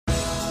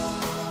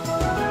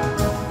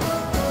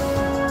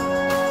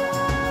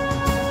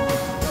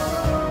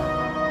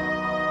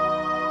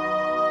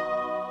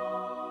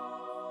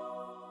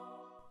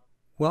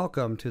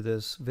Welcome to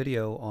this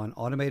video on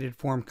automated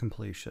form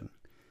completion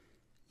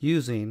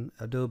using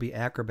Adobe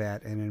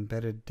Acrobat and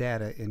embedded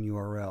data in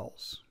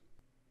URLs.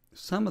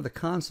 Some of the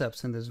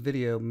concepts in this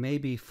video may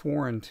be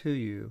foreign to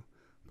you,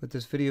 but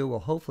this video will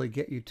hopefully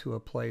get you to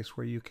a place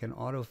where you can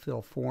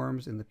autofill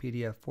forms in the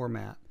PDF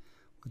format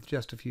with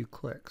just a few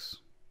clicks.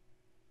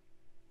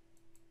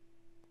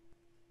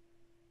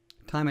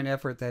 Time and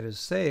effort that is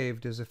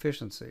saved is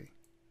efficiency.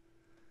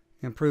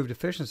 Improved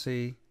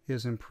efficiency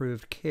is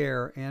improved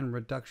care and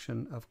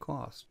reduction of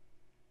cost.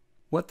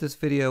 What this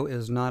video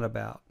is not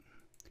about,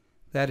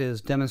 that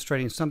is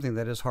demonstrating something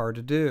that is hard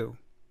to do.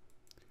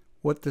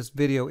 What this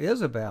video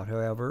is about,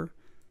 however,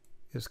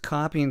 is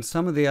copying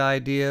some of the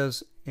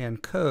ideas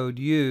and code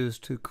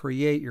used to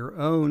create your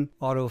own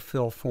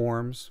autofill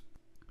forms.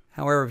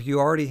 However, if you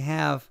already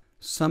have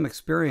some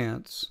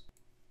experience,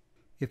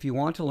 if you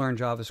want to learn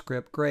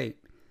JavaScript, great.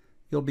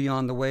 You'll be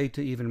on the way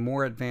to even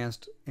more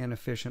advanced and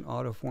efficient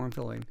auto form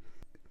filling.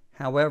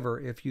 However,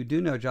 if you do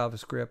know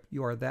JavaScript,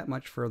 you are that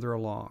much further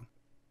along.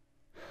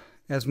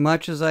 As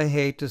much as I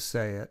hate to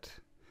say it,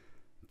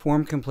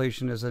 form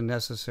completion is a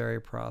necessary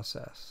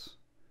process.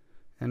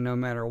 And no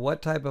matter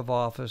what type of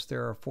office,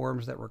 there are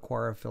forms that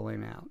require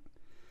filling out.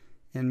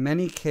 In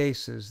many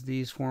cases,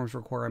 these forms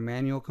require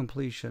manual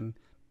completion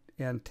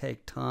and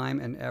take time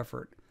and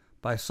effort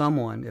by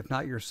someone, if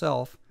not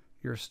yourself,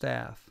 your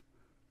staff.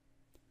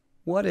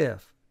 What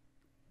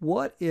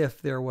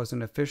if there was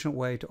an efficient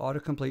way to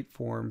autocomplete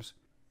forms?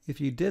 If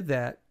you did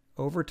that,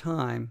 over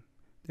time,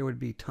 there would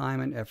be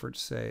time and effort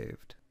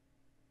saved.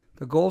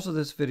 The goals of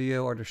this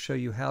video are to show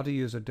you how to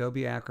use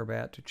Adobe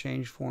Acrobat to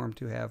change form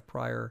to have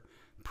prior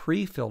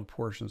pre-filled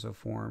portions of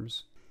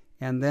forms.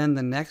 And then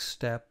the next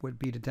step would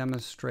be to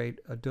demonstrate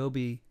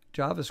Adobe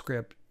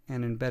JavaScript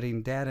and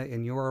embedding data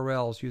in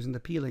URLs using the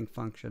PLINK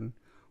function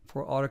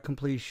for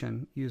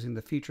autocompletion using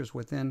the features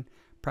within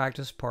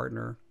Practice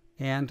Partner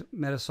and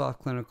Metasoft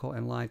Clinical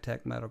and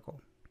LITech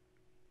Medical.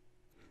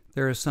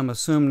 There is some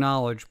assumed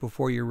knowledge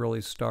before you really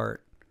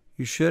start.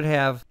 You should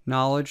have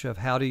knowledge of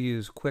how to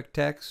use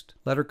quicktext,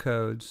 letter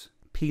codes,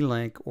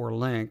 PLINK or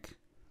LINK.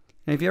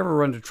 And if you ever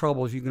run into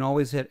troubles, you can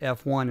always hit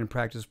F1 in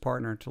Practice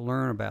Partner to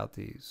learn about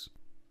these.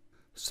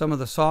 Some of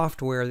the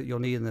software that you'll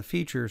need in the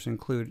features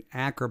include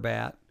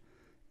Acrobat,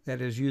 that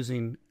is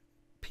using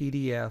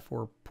PDF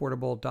or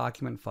portable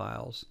document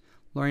files,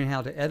 learning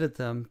how to edit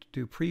them to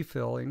do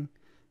pre-filling,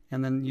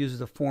 and then use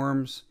the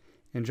forms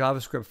and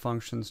JavaScript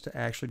functions to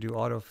actually do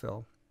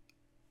autofill.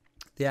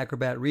 The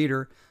Acrobat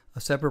Reader, a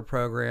separate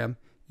program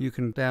you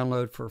can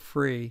download for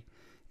free,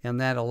 and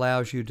that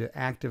allows you to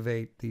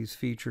activate these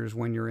features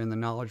when you're in the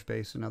knowledge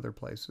base and other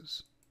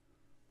places.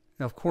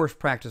 Now, of course,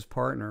 Practice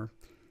Partner,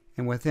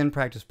 and within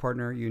Practice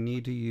Partner you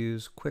need to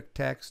use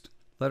quicktext,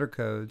 letter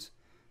codes,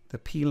 the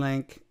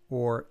PLINK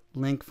or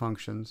LINK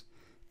functions,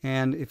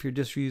 and if you're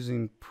just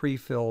using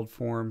pre-filled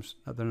forms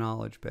of the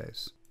knowledge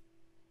base.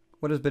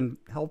 What has been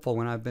helpful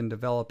when I've been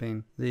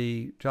developing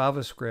the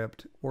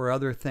JavaScript or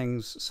other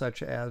things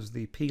such as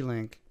the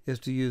PLINK is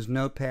to use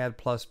Notepad++,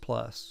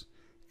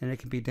 and it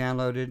can be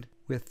downloaded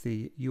with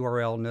the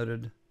URL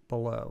noted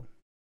below.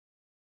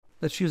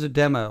 Let's use a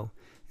demo.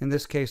 In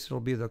this case,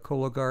 it'll be the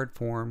Cologuard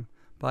form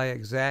by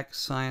Exact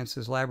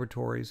Sciences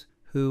Laboratories,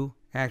 who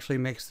actually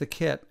makes the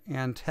kit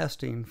and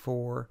testing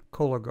for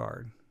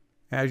Cologuard.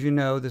 As you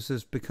know, this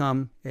has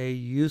become a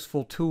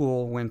useful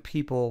tool when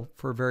people,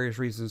 for various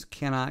reasons,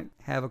 cannot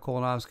have a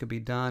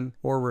colonoscopy done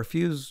or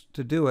refuse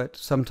to do it.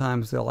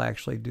 Sometimes they'll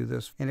actually do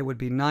this, and it would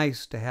be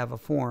nice to have a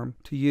form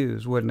to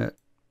use, wouldn't it?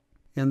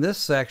 In this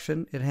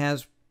section, it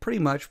has pretty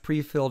much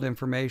pre-filled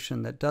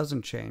information that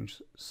doesn't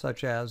change,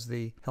 such as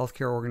the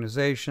healthcare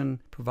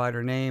organization,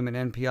 provider name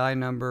and NPI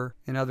number,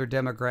 and other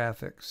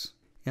demographics.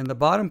 In the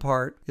bottom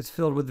part, it's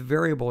filled with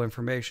variable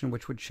information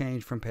which would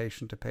change from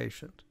patient to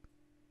patient.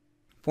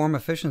 Form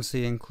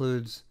efficiency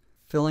includes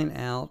filling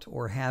out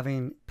or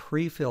having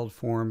pre-filled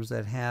forms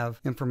that have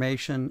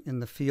information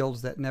in the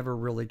fields that never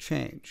really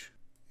change.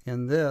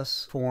 In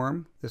this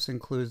form, this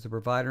includes the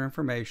provider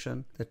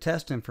information, the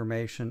test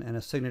information, and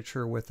a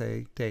signature with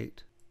a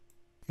date.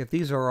 If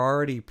these are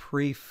already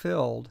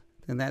pre-filled,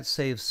 then that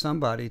saves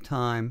somebody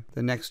time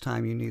the next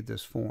time you need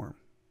this form.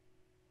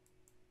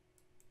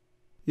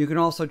 You can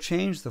also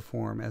change the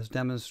form as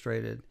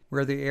demonstrated.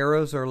 Where the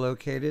arrows are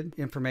located,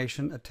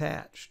 information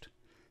attached.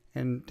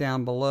 And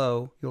down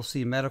below, you'll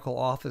see medical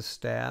office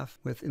staff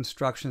with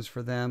instructions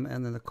for them,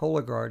 and then the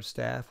Cologuard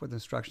staff with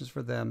instructions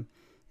for them.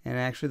 And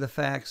actually the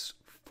fax,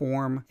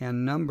 form,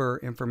 and number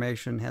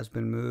information has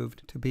been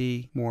moved to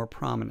be more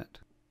prominent.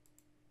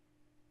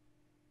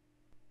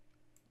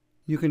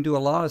 You can do a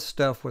lot of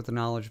stuff with the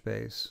knowledge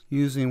base.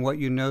 Using what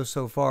you know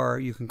so far,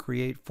 you can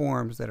create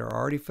forms that are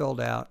already filled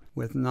out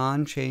with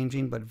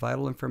non-changing but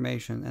vital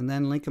information and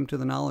then link them to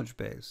the knowledge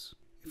base.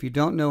 If you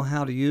don't know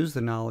how to use the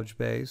knowledge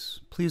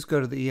base, please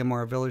go to the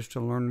EMR Village to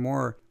learn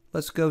more.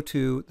 Let's go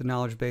to the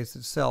knowledge base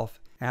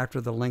itself after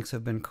the links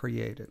have been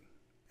created.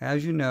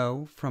 As you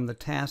know, from the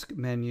task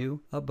menu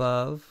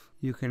above,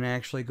 you can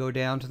actually go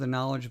down to the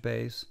knowledge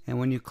base, and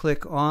when you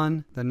click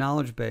on the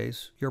knowledge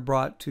base, you're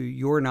brought to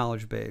your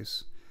knowledge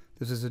base.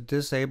 This is a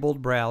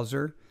disabled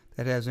browser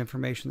that has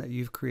information that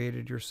you've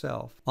created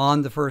yourself.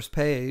 On the first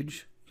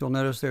page, you'll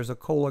notice there's a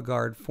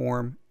Cologuard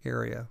form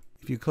area.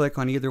 If you click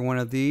on either one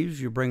of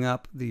these, you bring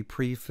up the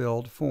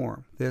pre-filled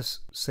form. This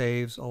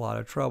saves a lot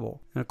of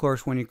trouble. And of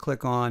course, when you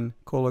click on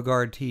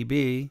Cologuard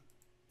TB,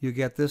 you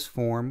get this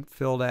form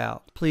filled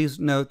out. Please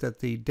note that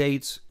the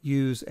dates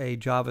use a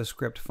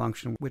JavaScript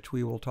function, which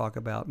we will talk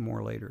about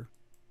more later.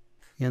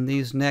 In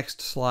these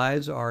next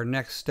slides are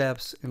next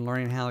steps in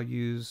learning how to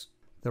use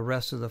the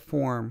rest of the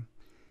form.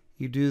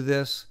 You do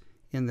this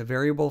in the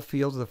variable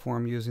fields of the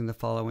form using the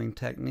following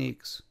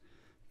techniques.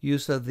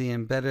 Use of the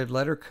embedded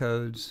letter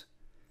codes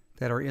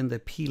that are in the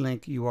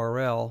PLINK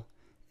URL,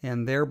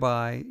 and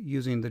thereby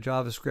using the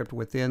JavaScript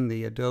within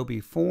the Adobe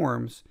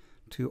forms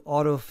to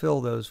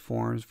autofill those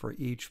forms for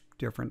each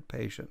different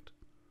patient.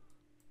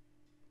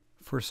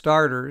 For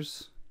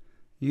starters,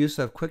 use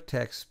of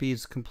quicktext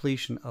speeds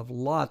completion of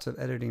lots of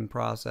editing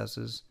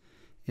processes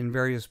in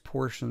various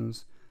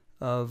portions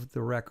of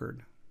the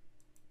record.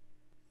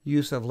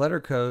 Use of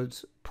letter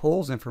codes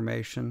pulls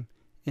information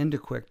into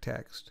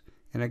quicktext.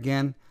 And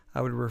again,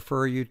 I would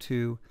refer you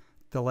to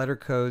the letter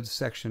codes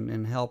section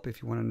in help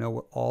if you want to know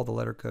what all the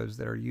letter codes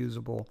that are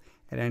usable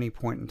at any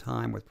point in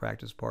time with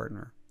Practice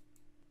Partner.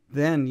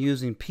 Then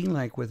using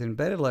PLINK with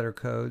embedded letter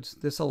codes,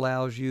 this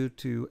allows you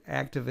to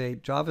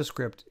activate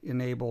JavaScript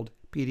enabled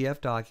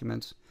PDF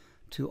documents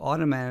to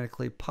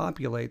automatically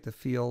populate the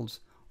fields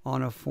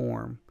on a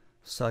form,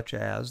 such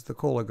as the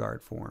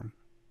Cologuard form.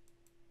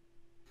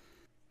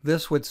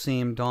 This would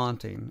seem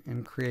daunting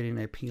in creating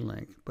a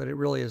PLINK, but it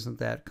really isn't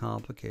that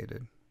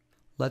complicated.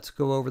 Let's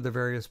go over the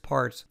various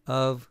parts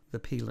of the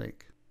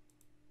PLINK.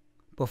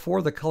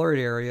 Before the colored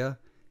area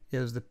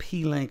is the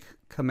PLINK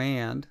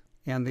command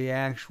and the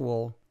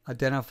actual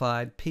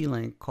identified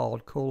PLINK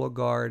called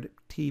Cologuard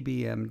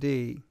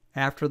TBMD.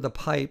 After the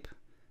pipe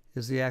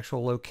is the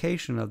actual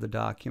location of the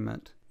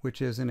document,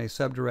 which is in a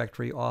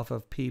subdirectory off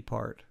of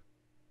ppart.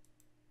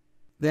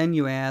 Then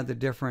you add the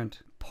different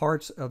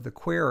parts of the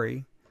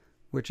query,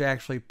 which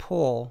actually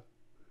pull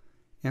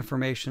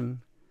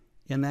information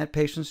in that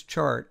patient's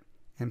chart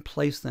and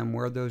place them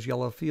where those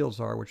yellow fields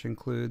are, which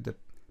include the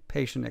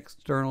patient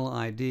external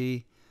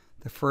ID,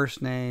 the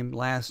first name,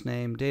 last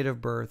name, date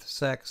of birth,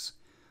 sex,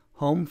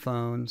 home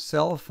phone,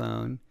 cell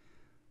phone,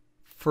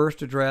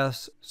 first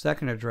address,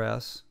 second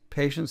address,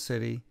 patient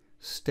city,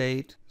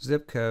 state,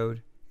 zip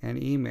code,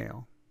 and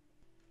email.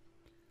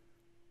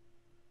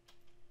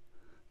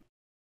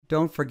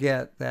 Don't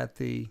forget that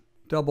the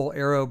double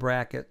arrow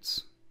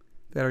brackets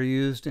that are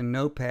used in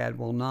Notepad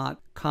will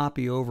not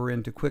copy over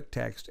into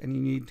quicktext, and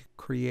you need to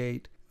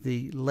create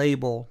the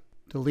label,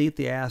 delete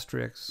the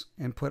asterisks,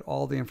 and put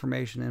all the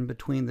information in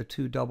between the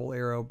two double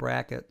arrow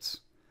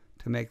brackets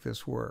to make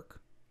this work.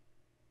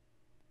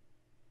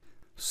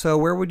 So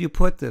where would you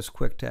put this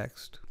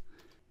quicktext?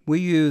 We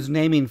use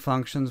naming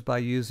functions by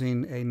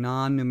using a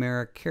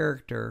non-numeric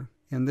character,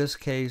 in this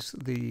case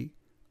the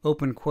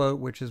open quote,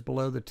 which is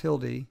below the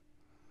tilde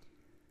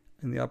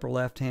in the upper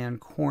left-hand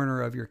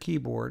corner of your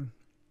keyboard,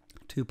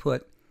 to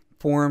put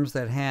forms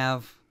that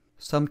have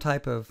some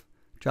type of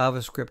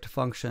JavaScript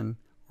function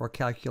or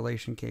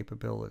calculation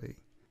capability.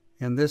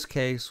 In this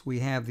case, we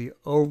have the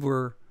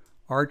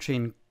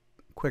overarching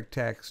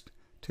quicktext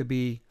to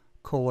be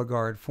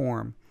Cologuard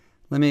form.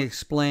 Let me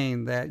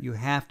explain that you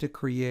have to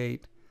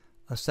create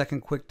a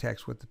second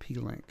quicktext with the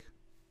PLINK.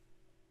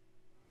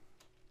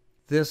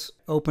 This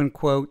open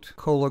quote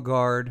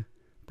Cologuard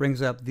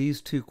brings up these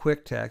two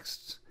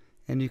quick-texts,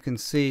 and you can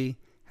see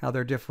how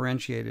they're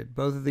differentiated.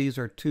 Both of these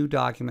are two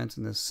documents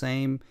in the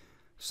same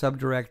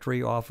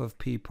subdirectory off of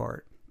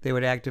ppart. They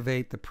would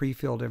activate the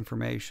pre-filled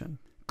information.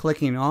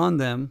 Clicking on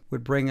them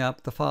would bring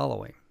up the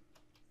following.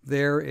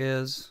 There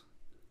is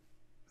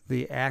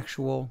the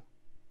actual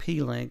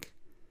PLINK,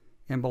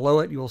 and below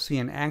it you'll see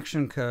an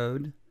action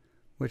code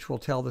which will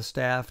tell the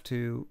staff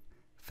to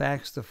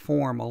fax the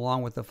form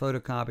along with the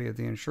photocopy of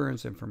the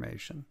insurance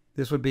information.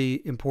 This would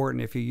be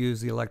important if you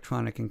use the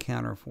electronic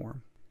encounter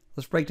form.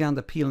 Let's break down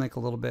the PLINK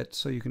a little bit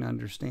so you can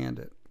understand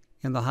it.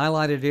 In the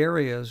highlighted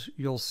areas,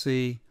 you'll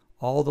see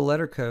all the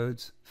letter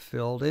codes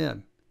filled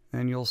in,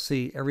 and you'll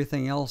see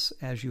everything else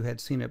as you had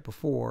seen it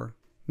before.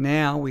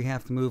 Now we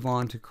have to move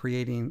on to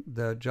creating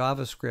the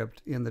JavaScript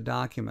in the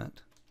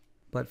document.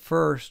 But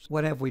first,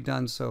 what have we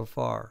done so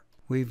far?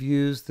 We've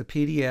used the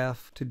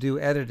PDF to do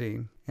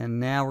editing, and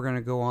now we're going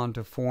to go on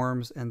to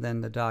forms and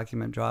then the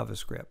document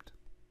JavaScript.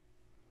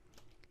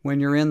 When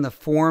you're in the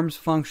forms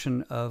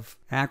function of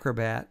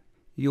Acrobat,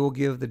 you will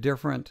give the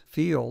different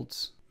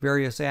fields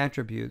various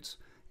attributes,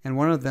 and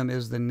one of them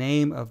is the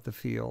name of the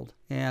field.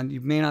 And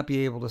you may not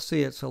be able to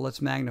see it, so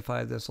let's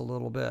magnify this a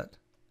little bit.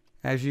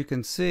 As you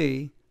can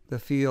see, the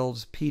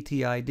fields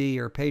PTID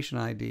or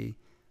patient ID,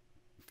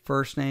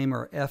 first name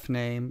or F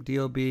name,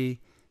 DOB,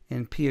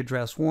 and P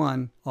address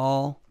 1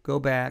 all go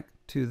back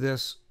to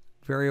this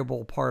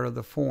variable part of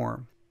the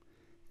form.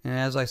 And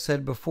as I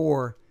said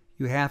before,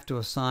 you have to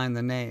assign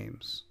the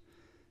names.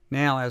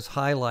 Now, as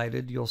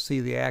highlighted, you'll see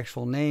the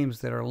actual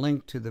names that are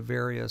linked to the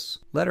various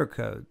letter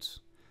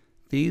codes.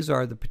 These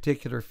are the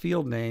particular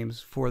field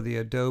names for the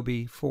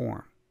Adobe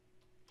form.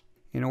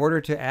 In order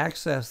to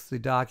access the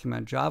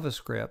document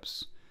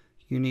JavaScripts,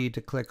 you need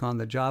to click on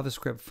the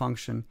JavaScript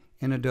function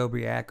in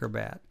Adobe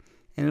Acrobat,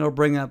 and it'll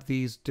bring up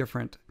these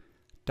different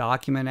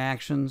document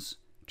actions,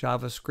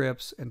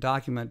 JavaScripts, and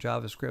document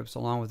JavaScripts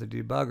along with the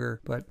debugger,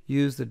 but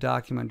use the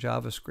document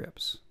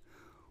JavaScripts.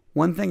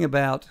 One thing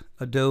about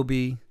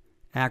Adobe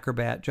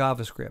Acrobat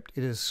JavaScript,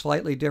 it is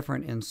slightly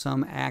different in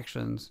some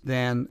actions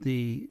than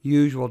the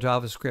usual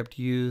JavaScript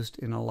used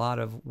in a lot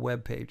of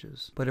web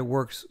pages, but it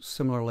works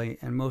similarly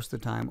and most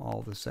of the time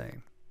all the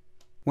same.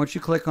 Once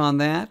you click on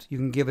that, you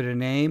can give it a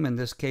name. In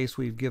this case,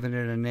 we've given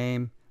it a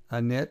name,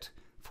 init,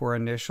 for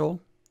initial.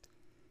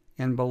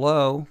 And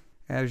below,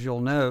 as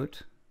you'll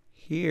note,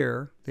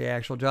 here, the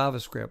actual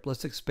JavaScript.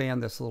 Let's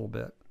expand this a little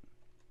bit.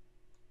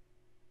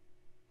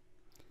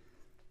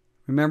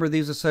 Remember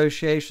these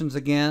associations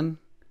again?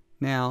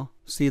 Now,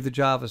 see the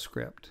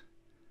JavaScript.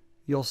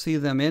 You'll see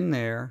them in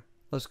there.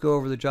 Let's go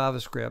over the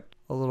JavaScript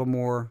a little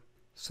more.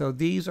 So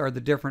these are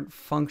the different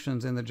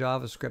functions in the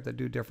JavaScript that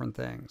do different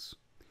things.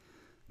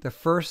 The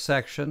first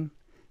section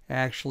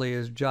actually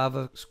is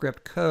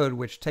JavaScript code,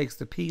 which takes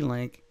the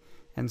PLINK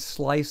and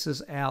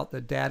slices out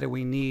the data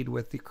we need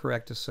with the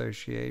correct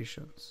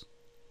associations.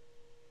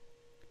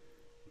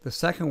 The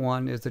second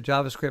one is the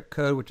JavaScript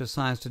code, which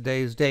assigns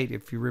today's date.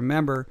 If you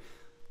remember,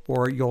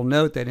 or you'll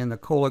note that in the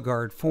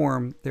Cologuard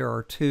form, there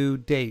are 2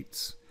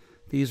 dates.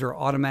 These are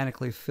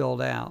automatically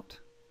filled out.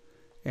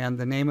 And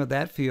the name of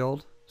that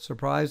field,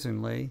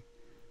 surprisingly,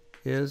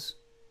 is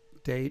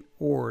date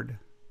ord,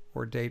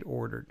 or date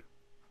ordered.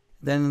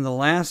 Then in the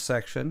last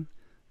section,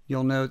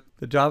 you'll note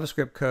the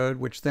JavaScript code,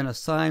 which then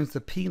assigns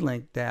the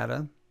PLINK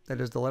data, that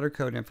is the letter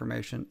code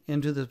information,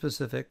 into the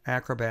specific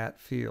Acrobat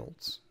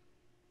fields.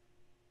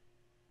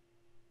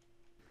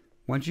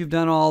 Once you've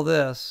done all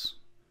this,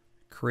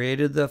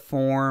 created the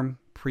form,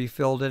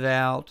 pre-filled it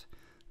out,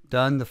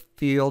 done the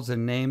fields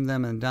and named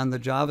them, and done the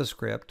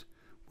JavaScript,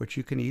 which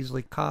you can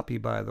easily copy,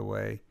 by the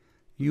way,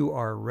 you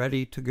are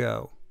ready to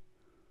go.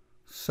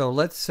 So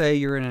let's say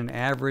you're in an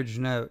average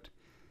note,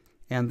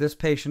 and this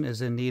patient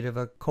is in need of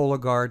a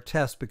Cologuard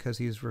test because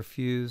he's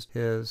refused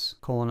his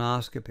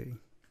colonoscopy.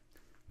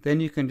 Then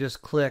you can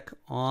just click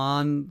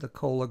on the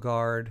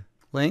Cologuard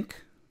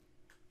link,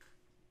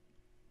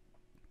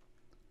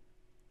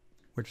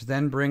 which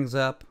then brings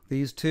up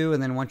these 2,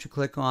 and then once you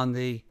click on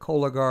the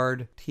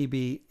Cologuard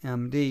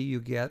TBMD, you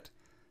get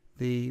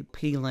the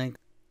PLINK.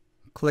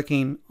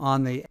 Clicking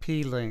on the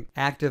PLINK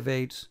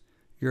activates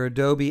your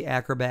Adobe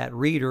Acrobat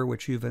Reader,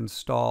 which you've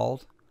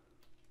installed,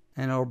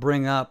 and it'll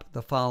bring up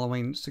the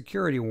following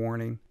security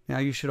warning. Now,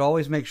 you should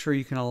always make sure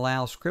you can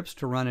allow scripts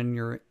to run in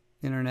your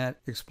Internet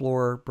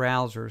Explorer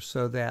browser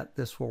so that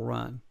this will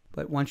run.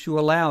 But once you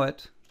allow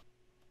it,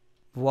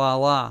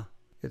 voila,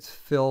 it's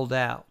filled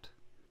out.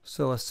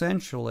 So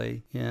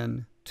essentially,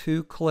 in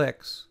 2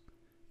 clicks,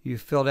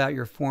 you've filled out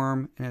your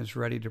form and it's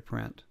ready to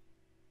print.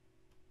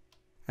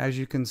 As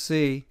you can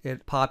see,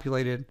 it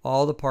populated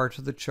all the parts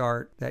of the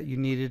chart that you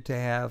needed to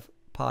have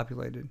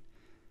populated.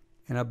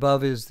 And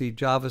above is the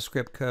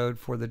JavaScript code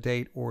for the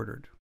date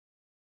ordered.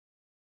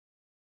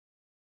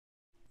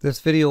 This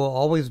video will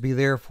always be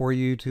there for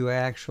you to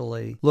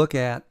actually look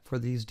at for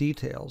these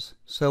details.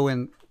 So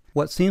in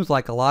what seems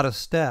like a lot of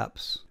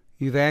steps,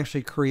 you've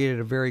actually created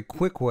a very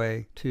quick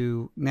way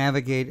to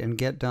navigate and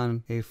get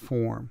done a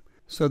form.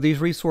 So these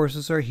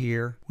resources are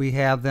here. We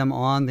have them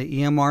on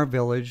the EMR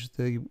Village.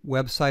 The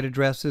website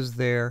address is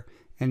there,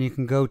 and you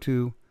can go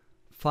to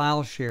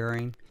File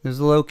Sharing. There's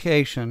the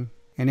location,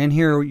 and in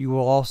here you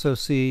will also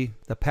see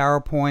the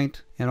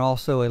PowerPoint and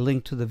also a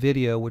link to the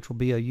video, which will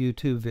be a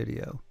YouTube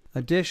video.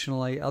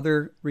 Additionally,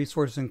 other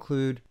resources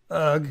include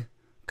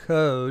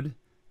code.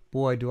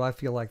 Boy, do I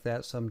feel like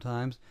that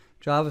sometimes.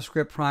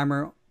 JavaScript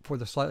Primer for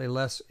the slightly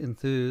less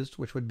enthused,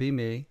 which would be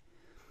me.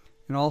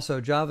 And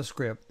also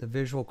JavaScript, the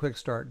Visual Quick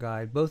Start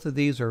Guide. Both of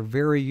these are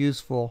very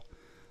useful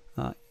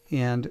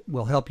and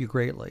will help you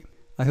greatly.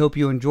 I hope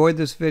you enjoyed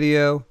this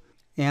video,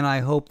 and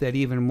I hope that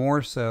even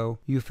more so,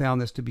 you found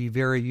this to be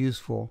very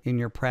useful in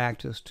your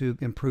practice to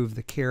improve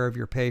the care of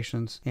your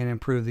patients and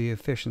improve the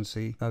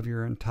efficiency of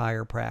your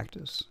entire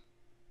practice.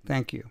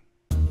 Thank you.